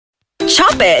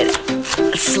Chop it,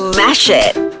 smash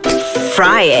it,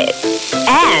 fry it,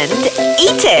 and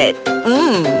eat it.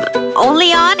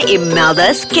 Only on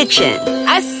Imelda's Kitchen.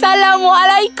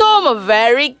 Assalamualaikum. A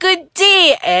very good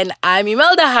day. And I'm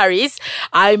Imelda Haris.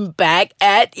 I'm back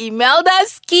at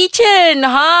Imelda's Kitchen.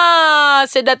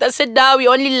 Sedar tak sedar,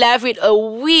 we only left with a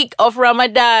week of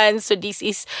Ramadan. So this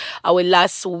is our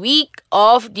last week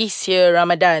of this year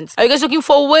Ramadan. Are you guys looking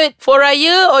forward for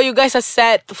Raya, or you guys are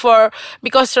sad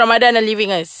because Ramadan are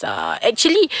leaving us?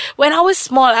 Actually, when I was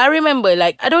small, I remember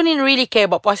I don't even really care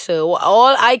about puasa.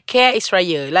 All I care is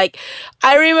Raya.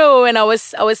 I remember when I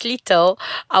was little,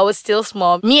 I was still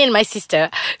small, me and my sister.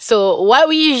 So what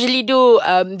we usually do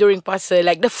during puasa,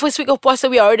 the first week of puasa,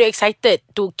 we are already excited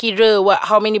to kira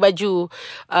how many baju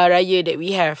Raya that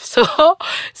we have. So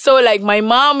my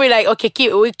mom will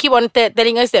we keep on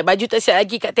telling us that baju tak siap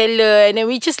lagi kat tailor, and then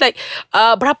we just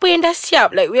berapa yang dah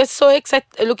siap. We are so excited,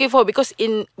 looking forward, because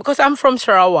I'm from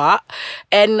Sarawak,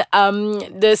 and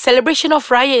the celebration of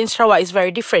Raya in Sarawak is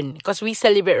very different, because we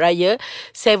celebrate Raya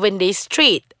 7 days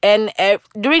straight. And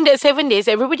during that 7 days,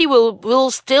 everybody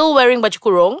will still wearing baju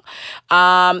kurung.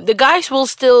 The guys will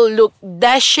still look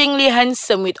dashingly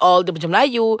handsome with all the baju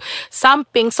Melayu,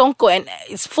 samping, songkok, and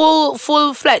it's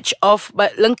full-fledged of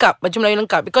lengkap, baju Melayu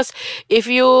lengkap. Because if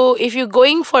you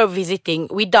going for visiting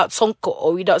without songkok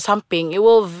or without samping, it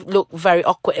will look very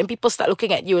awkward, and people start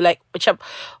looking at you macam,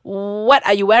 what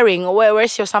are you wearing?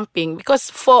 Where's your samping?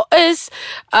 Because for us,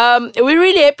 we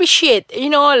really appreciate,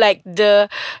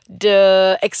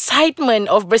 the excitement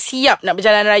of bersiap nak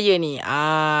berjalan raya ni.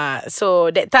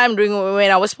 So that time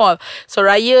when I was small, so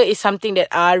Raya is something that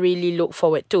I really look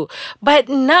forward to. But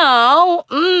now,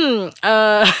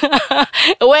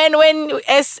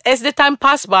 as the time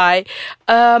passed by,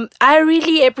 I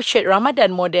really appreciate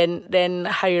Ramadan more than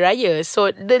Hari Raya.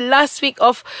 So the last week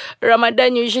of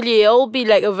Ramadan usually it will be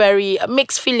a very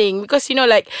mixed feeling, because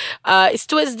it's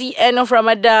towards the end of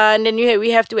Ramadan, then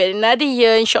we have to wait another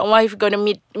year, inshallah, if we're gonna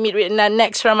meet with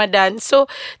next Ramadan. So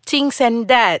things and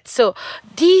that. So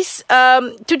this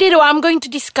today what I'm going to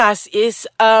discuss is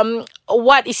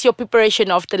what is your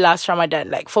preparation of the last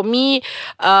Ramadan? For me,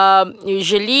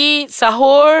 usually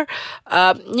sahur,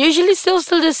 usually still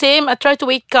the same. I try to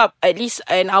wake up at least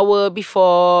an hour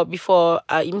before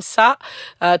imsak,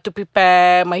 to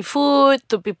prepare my food,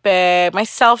 to prepare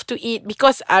myself to eat,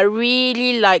 because I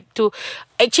really like to.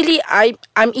 Actually,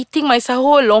 I'm eating my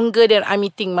sahur longer than I'm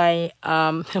eating my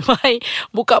my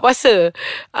buka puasa,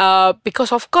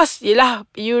 because of course,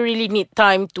 you really need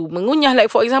time to mengunyah.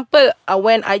 For example,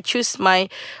 when I choose my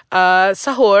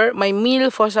sahur, my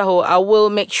meal for sahur, I will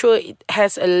make sure it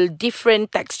has a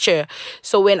different texture.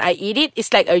 So when I eat it, it's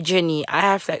like a journey. I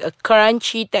have a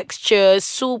crunchy texture,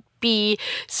 soupy,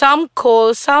 some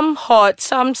cold, some hot,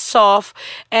 some soft,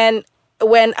 and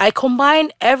when I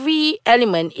combine every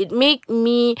element, it make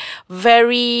me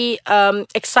very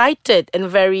excited and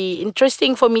very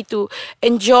interesting for me to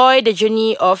enjoy the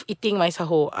journey of eating my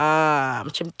sahur.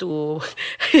 Macam tu.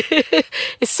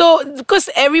 So because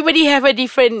everybody have a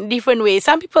different way.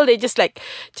 Some people, they just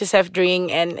have drink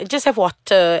and just have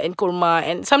water and kurma,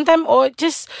 and sometimes or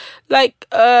just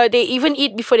they even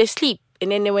eat before they sleep, and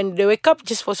then when they wake up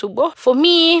just for subuh. For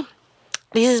me,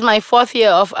 this is my 4th year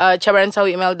of Cabaran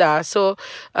Sahur Imelda. So,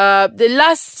 the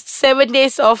last 7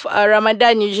 days of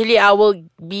Ramadan, usually I will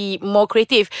be more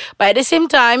creative. But at the same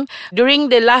time, during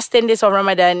the last 10 days of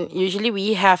Ramadan, usually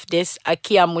we have this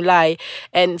Qiyam Mulai.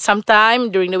 And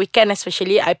sometime during the weekend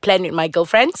especially, I plan with my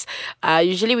girlfriends.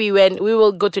 Usually we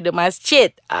will go to the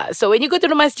masjid. So when you go to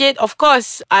the masjid, of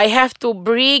course, I have to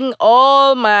bring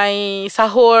all my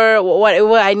sahur,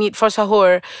 whatever I need for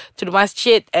sahur, to the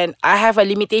masjid. And I have a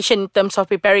limitation in terms of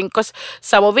preparing, because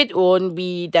some of it won't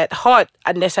be that hot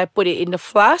unless I put it in the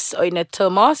flask or in a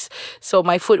thermos. So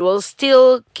my food will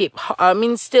still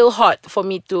still hot for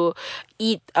me to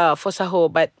eat for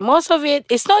sahur. But most of it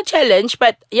is not challenge,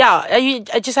 but I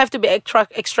just have to be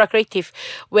extra creative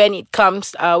when it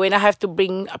comes when I have to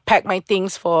pack my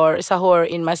things for sahur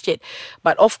in masjid.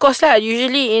 But of course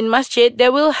usually in masjid they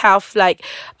will have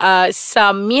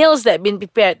some meals that been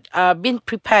prepared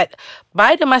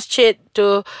by the masjid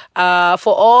to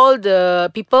for all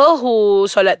the people who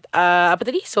solat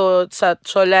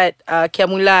solat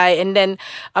Qiyamulai, and then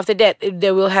after that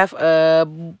they will have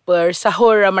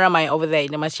bersahur ramai-ramai over there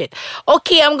in the masjid.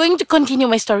 Okay, I'm going to continue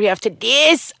my story after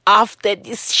this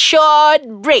short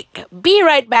break. Be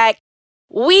right back.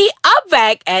 We are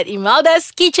back at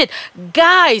Imelda's Kitchen.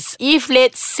 Guys, if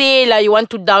let's say you want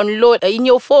to download in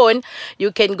your phone,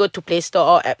 you can go to Play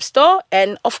Store or App Store.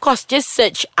 And of course, just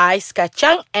search Ais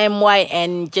Kacang MY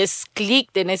and just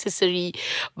click the necessary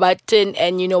button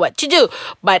and you know what to do.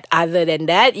 But other than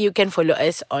that, you can follow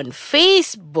us on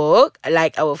Facebook,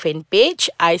 like our fan page,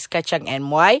 Ais Kacang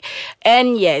MY.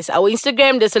 And yes, our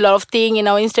Instagram, there's a lot of things in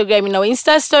our Instagram, in our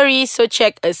Insta stories. So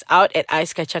check us out at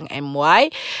Ais Kacang MY.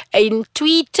 In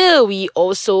Twitter, we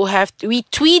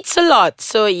tweets a lot.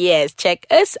 So yes, check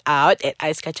us out at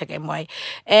Ais Kacang MY.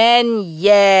 And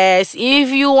yes, if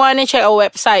you want to check our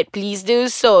website, please do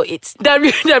so. It's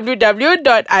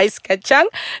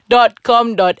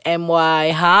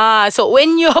www.aiskacang.com.my. So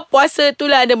when you're puasa tu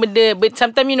lah ada benda. But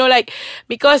sometimes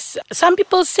because some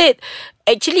people said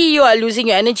actually you are losing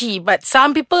your energy, but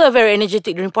some people are very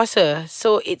energetic during puasa.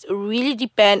 So it really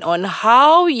depends on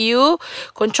how you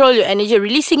control your energy,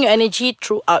 releasing your energy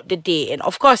throughout the day. And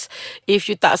of course, if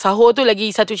you tak sahur tu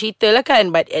lagi satu cerita lah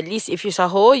kan. But at least if you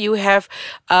sahur, you have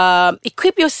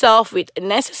equip yourself with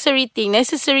necessary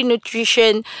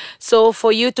nutrition. So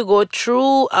for you to go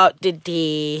throughout the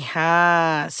day.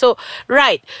 So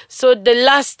the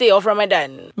last day of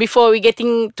Ramadan before we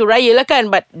getting to Raya lah kan.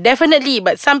 But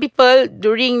some people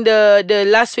during the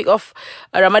last week of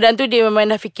Ramadan tu dia memang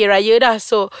dah fikir raya dah.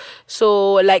 So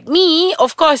like me,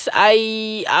 of course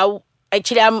I'm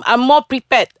more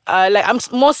prepared. I'm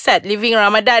more sad living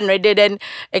Ramadan rather than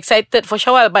excited for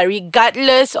Shawwal. But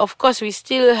regardless, of course, we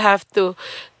still have to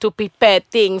prepare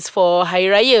things for Hari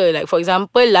Raya. Like for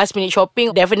example, last minute shopping.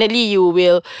 Definitely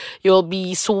you'll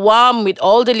be swarmed with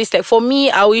all the lists. Like for me,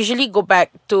 I will usually go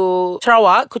back to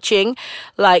Sarawak, Kuching,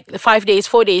 like 4 days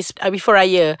before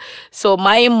Raya. So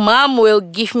my mom will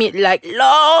give me like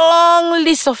long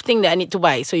list of things that I need to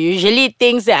buy. So usually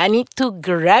things that I need to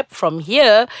grab from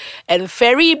here and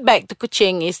ferry back to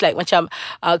Kuching is like macam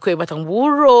kuih batang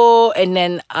buro, and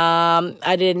then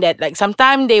other than that, like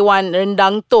sometimes they want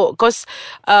rendang tok, because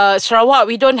Sarawak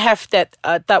we don't have that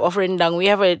type of rendang. We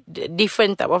have a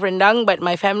different type of rendang, but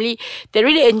my family, they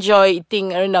really enjoy eating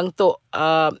rendang tok.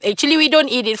 Actually we don't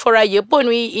eat it for Raya pun,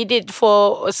 we eat it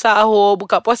for sahur,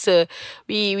 buka puasa.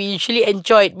 We usually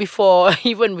enjoy it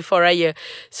even before Raya.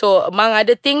 So among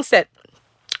other things that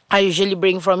I usually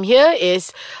bring from here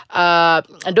is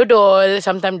dodol,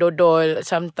 sometimes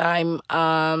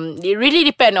it really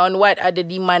depends on what are the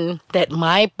demand that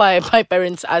my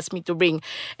parents ask me to bring.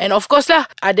 And of course lah,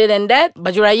 other than that,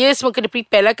 baju raya semua kena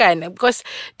prepare lah kan. Because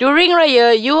during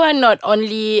Raya, you are not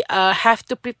only have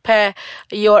to prepare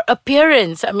your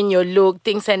appearance, your look,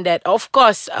 things and that. Of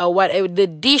course, whatever the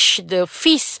dish, the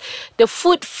feast, the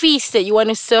food feast that you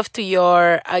want to serve to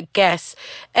your guests.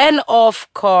 And of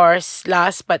course,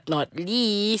 last but not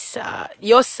least,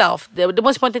 yourself. The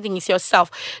most important thing is yourself,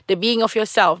 the being of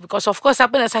yourself, because of course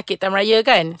siapa nak sakit time raya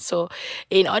kan. So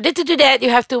in order to do that,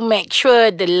 you have to make sure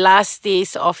the last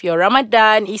days of your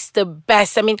Ramadan is the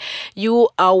best. You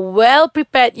are well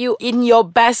prepared, you in your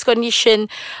best condition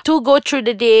to go through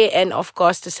the day, and of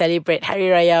course to celebrate Hari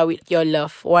Raya with your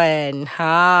loved one.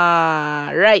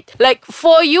 Right, like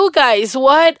for you guys,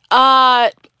 what are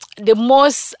the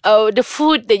most the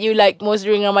food that you like most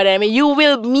during Ramadan? You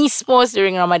will miss most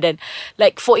during Ramadan.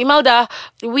 Like for Imelda,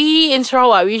 we in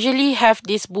Sarawak we usually have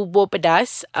this bubur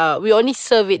pedas. We only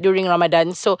serve it during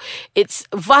Ramadan, so it's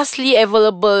vastly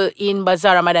available in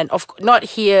Bazaar Ramadan. Not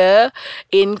here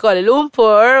in Kuala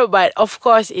Lumpur, but of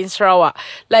course in Sarawak.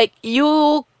 Like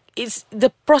it's the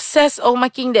process of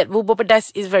making that bubur pedas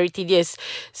is very tedious.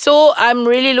 So I'm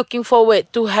really looking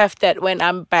forward to have that when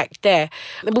I'm back there.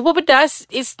 The bubur pedas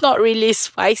is not really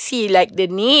spicy like the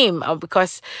name,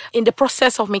 because in the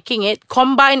process of making it,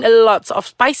 combine a lot of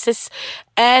spices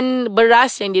and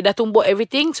beras yang dia dah tumbuk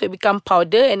everything, so it become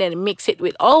powder, and then mix it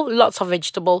with lots of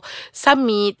vegetable, some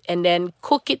meat, and then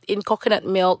cook it in coconut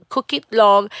milk, cook it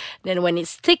long, then when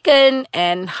it's thickened,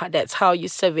 and that's how you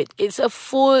serve it. It's a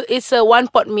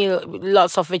one pot meal,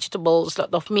 lots of vegetables,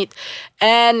 lots of meat,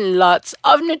 and lots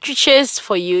of nutritious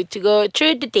for you to go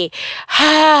through the day.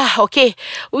 Okay,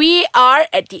 we are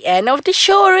at the end of the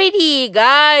show already,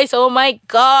 guys. Oh my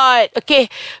god. Okay,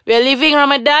 we are leaving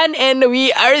Ramadan and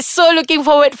we are so looking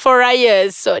forward for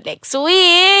Raya. So next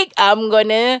week, I'm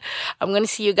gonna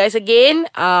see you guys again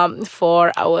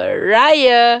for our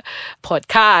Raya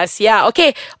podcast. Yeah,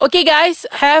 okay, guys,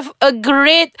 have a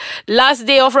great last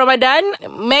day of Ramadan.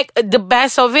 Make the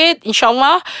best of it.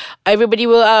 Inshallah, everybody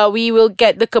we will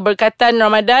get the keberkatan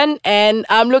Ramadan, and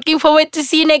I'm looking forward to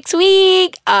see you next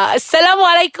week.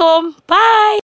 Assalamualaikum. Bye.